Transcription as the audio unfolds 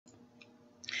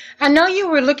I know you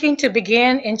were looking to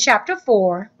begin in Chapter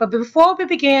 4, but before we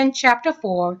begin Chapter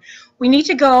 4, we need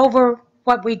to go over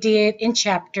what we did in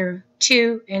Chapter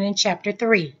 2 and in Chapter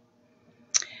 3.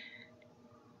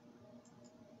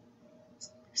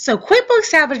 So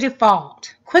QuickBooks have a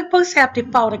default. QuickBooks have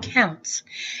default accounts.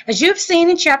 As you've seen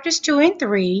in Chapters 2 and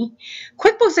 3,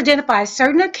 QuickBooks identifies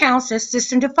certain accounts as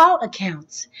system default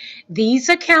accounts. These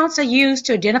accounts are used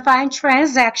to identify a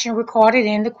transaction recorded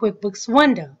in the QuickBooks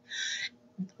window.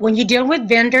 When you deal with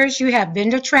vendors, you have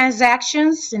vendor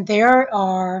transactions, and they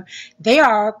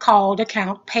are called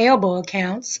account payable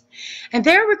accounts, and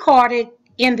they're recorded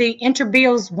in the Enter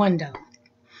Bills window.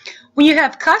 When you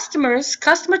have customers,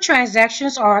 customer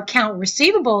transactions are account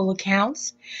receivable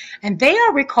accounts, and they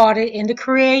are recorded in the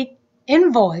Create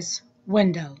Invoice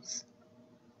windows.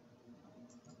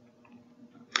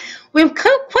 When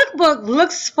QuickBooks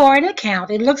looks for an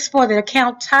account, it looks for the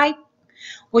account type,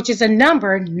 which is a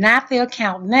number, not the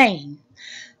account name.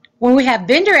 When we have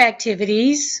vendor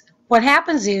activities, what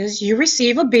happens is you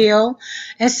receive a bill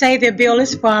and say the bill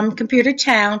is from Computer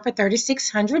Town for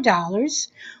 $3,600.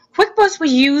 QuickBooks will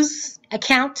use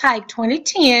account type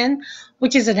 2010,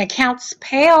 which is an accounts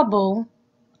payable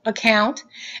account,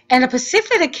 and a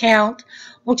Pacific account,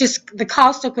 which is the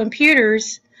cost of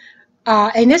computers,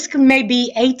 and this may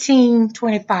be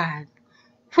 $18.25.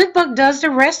 QuickBooks does the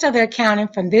rest of the accounting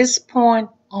from this point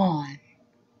on.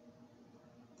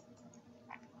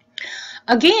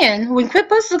 Again, when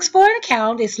QuickBooks looks for an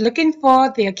account, it's looking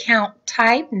for the account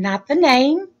type, not the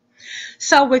name.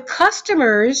 So with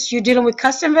customers, you're dealing with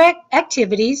customer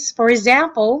activities. For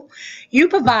example, you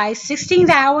provide 16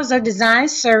 hours of design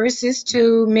services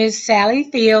to Ms. Sally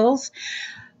Fields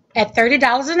at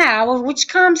 $30 an hour, which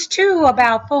comes to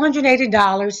about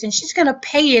 $480, and she's going to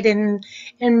pay it in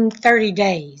 30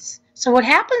 days. So what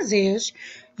happens is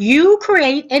you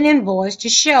create an invoice to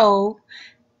show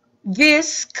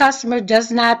this customer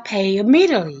does not pay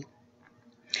immediately.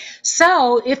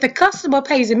 So if the customer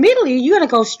pays immediately, you're going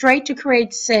to go straight to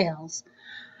create sales.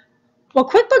 What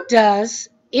QuickBooks does,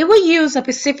 it will use a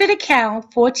Pacific account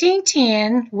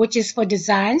 1410, which is for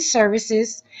design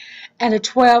services, and a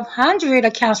 1200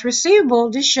 accounts receivable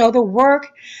to show the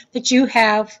work that you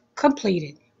have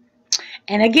completed.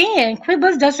 And again,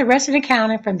 QuickBooks does the rest of the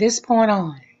accounting from this point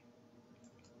on.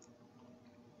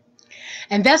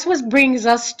 And that's what brings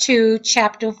us to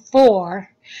Chapter 4.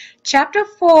 Chapter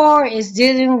 4 is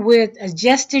dealing with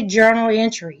adjusted journal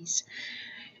entries.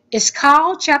 It's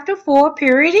called Chapter 4,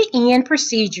 Period End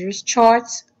Procedures,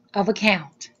 Charts of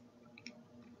Account.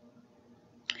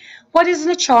 What is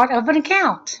the chart of an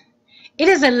account? It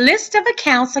is a list of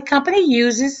accounts a company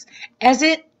uses as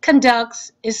it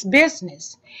conducts its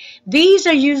business. These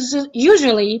are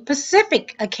usually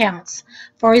Pacific accounts.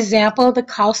 For example, the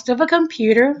cost of a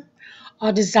computer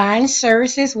or design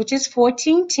services, which is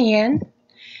 1410.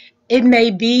 It may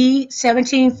be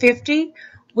 1750,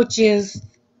 which is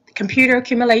computer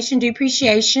accumulation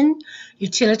depreciation,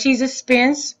 utilities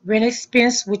expense, rent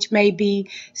expense, which may be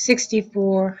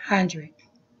 6400.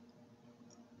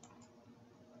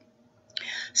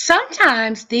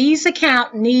 Sometimes these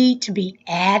accounts need to be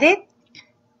added.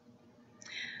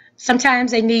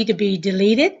 Sometimes they need to be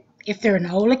deleted. If they're an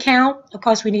old account, of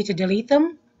course, we need to delete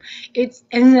them.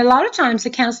 And a lot of times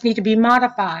accounts need to be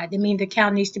modified. I mean, the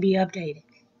account needs to be updated.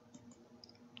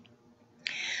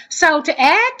 So to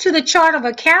add to the chart of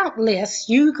account list,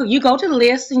 you go to the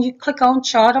list and you click on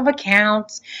chart of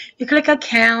accounts. You click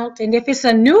account, and if it's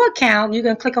a new account, you're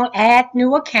going to click on add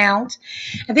new account.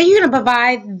 And then you're going to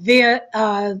provide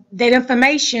that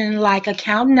information like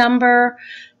account number,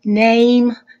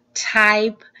 name,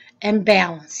 type, and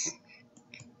balance.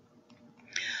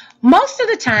 Most of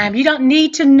the time, you don't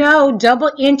need to know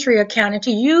double entry accounting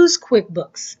to use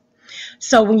QuickBooks.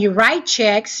 So when you write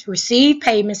checks, receive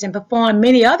payments, and perform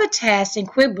many other tasks in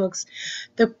QuickBooks,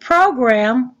 the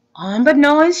program,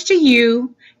 unbeknownst to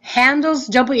you, handles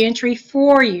double entry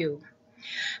for you.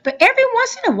 But every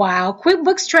once in a while,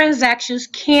 QuickBooks transactions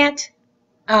can't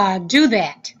do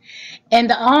that.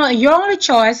 And your only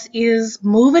choice is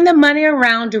moving the money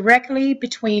around directly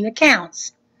between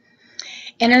accounts.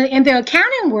 And in the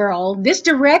accounting world, this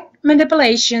direct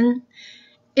manipulation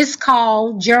is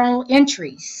called journal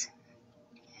entries.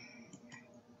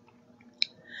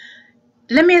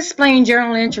 Let me explain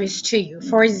journal entries to you.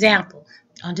 For example,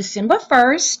 on December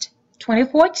 1st,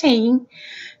 2014,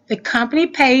 the company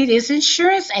paid its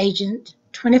insurance agent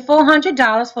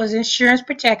 $2,400 for his insurance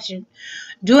protection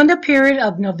during the period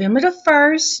of November the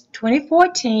 1st,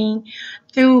 2014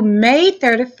 through May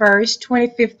 31st,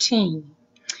 2015.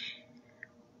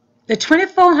 The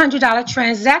 $2,400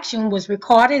 transaction was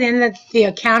recorded in the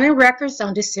accounting records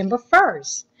on December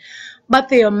 1st. But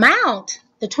the amount,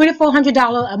 the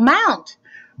 $2,400 amount,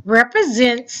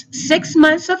 represents 6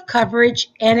 months of coverage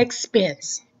and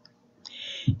expense.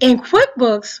 In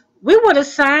QuickBooks, we would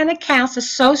assign accounts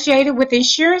associated with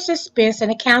insurance expense and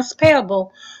accounts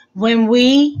payable when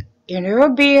we enter a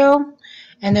bill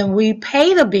and then we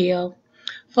pay the bill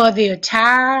for the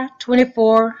entire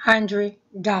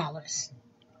 $2,400.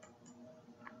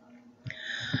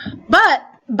 But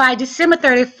by December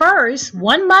 31st,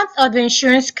 1 month of the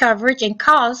insurance coverage and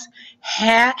costs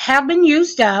have been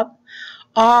used up,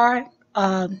 or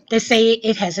they say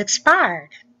it has expired.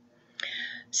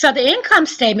 So the income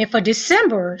statement for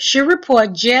December should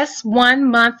report just 1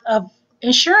 month of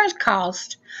insurance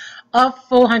cost of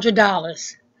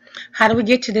 $400. How do we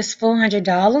get to this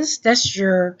 $400? That's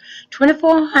your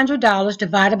 $2,400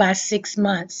 divided by 6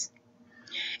 months.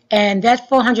 And that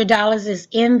 $400 is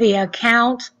in the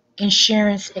account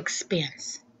insurance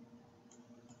expense.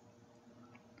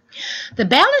 The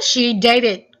balance sheet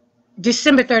dated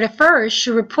December 31st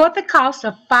should report the cost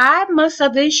of 5 months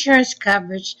of the insurance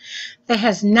coverage that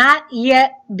has not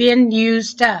yet been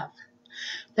used up.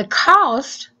 The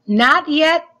cost not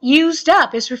yet used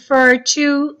up is referred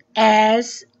to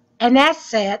as an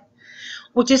asset,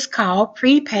 which is called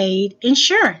prepaid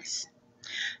insurance.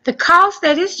 The cost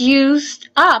that is used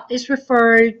up is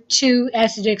referred to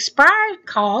as the expired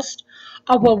cost,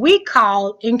 or what we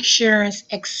call insurance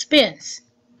expense.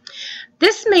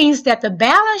 This means that the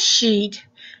balance sheet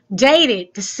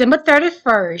dated December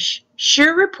 31st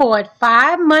should report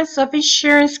 5 months of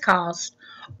insurance costs,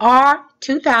 or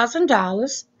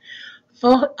 $2,000,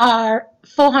 for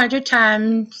 400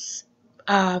 times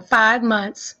 5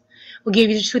 months will give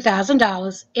you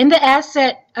 $2,000 in the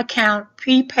asset account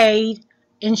prepaid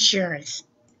insurance.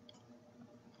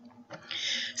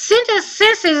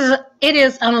 Since it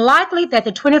is unlikely that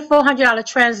the $2,400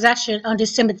 transaction on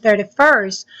December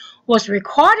 31st was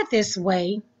recorded this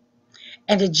way,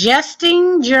 an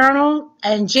adjusting journal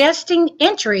and adjusting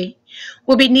entry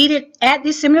will be needed at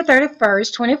December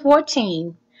 31st,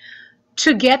 2014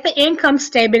 to get the income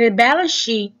statement and balance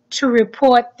sheet to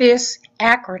report this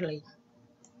accurately.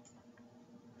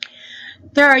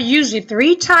 There are usually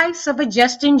 3 types of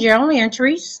adjusting journal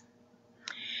entries.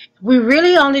 We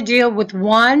really only deal with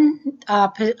one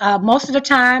most of the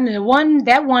time, and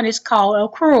that one is called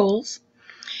accruals.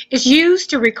 It's used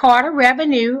to record a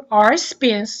revenue or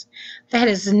expense that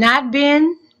has not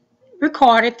been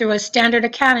recorded through a standard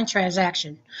accounting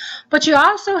transaction. But you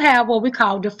also have what we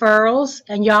call deferrals,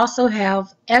 and you also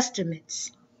have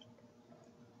estimates.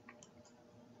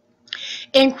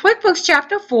 In QuickBooks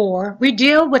Chapter 4, we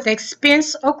deal with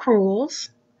expense accruals.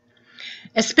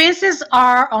 Expenses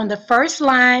are on the first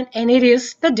line, and it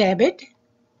is the debit.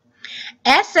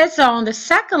 Assets are on the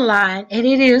second line, and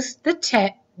it is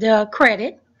the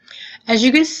credit. As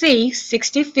you can see,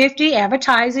 60/50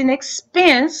 advertising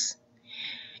expense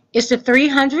is the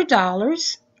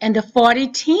 $300, and the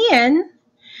 40/10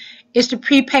 is the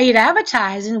prepaid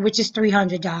advertising, which is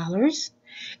 $300,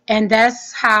 and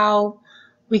that's how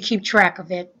we keep track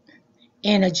of it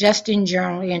in adjusting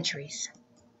journal entries.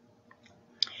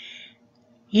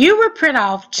 You will print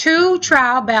off 2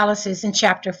 trial balances in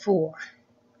Chapter 4.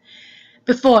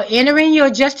 Before entering your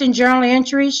adjusting journal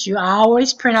entries, you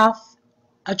always print off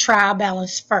a trial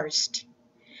balance first.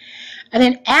 And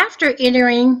then after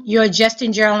entering your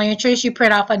adjusting journal entries, you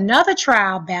print off another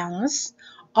trial balance,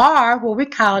 or what we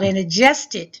call an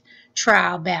adjusted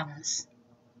trial balance.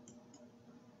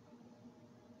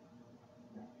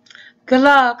 Good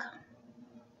luck.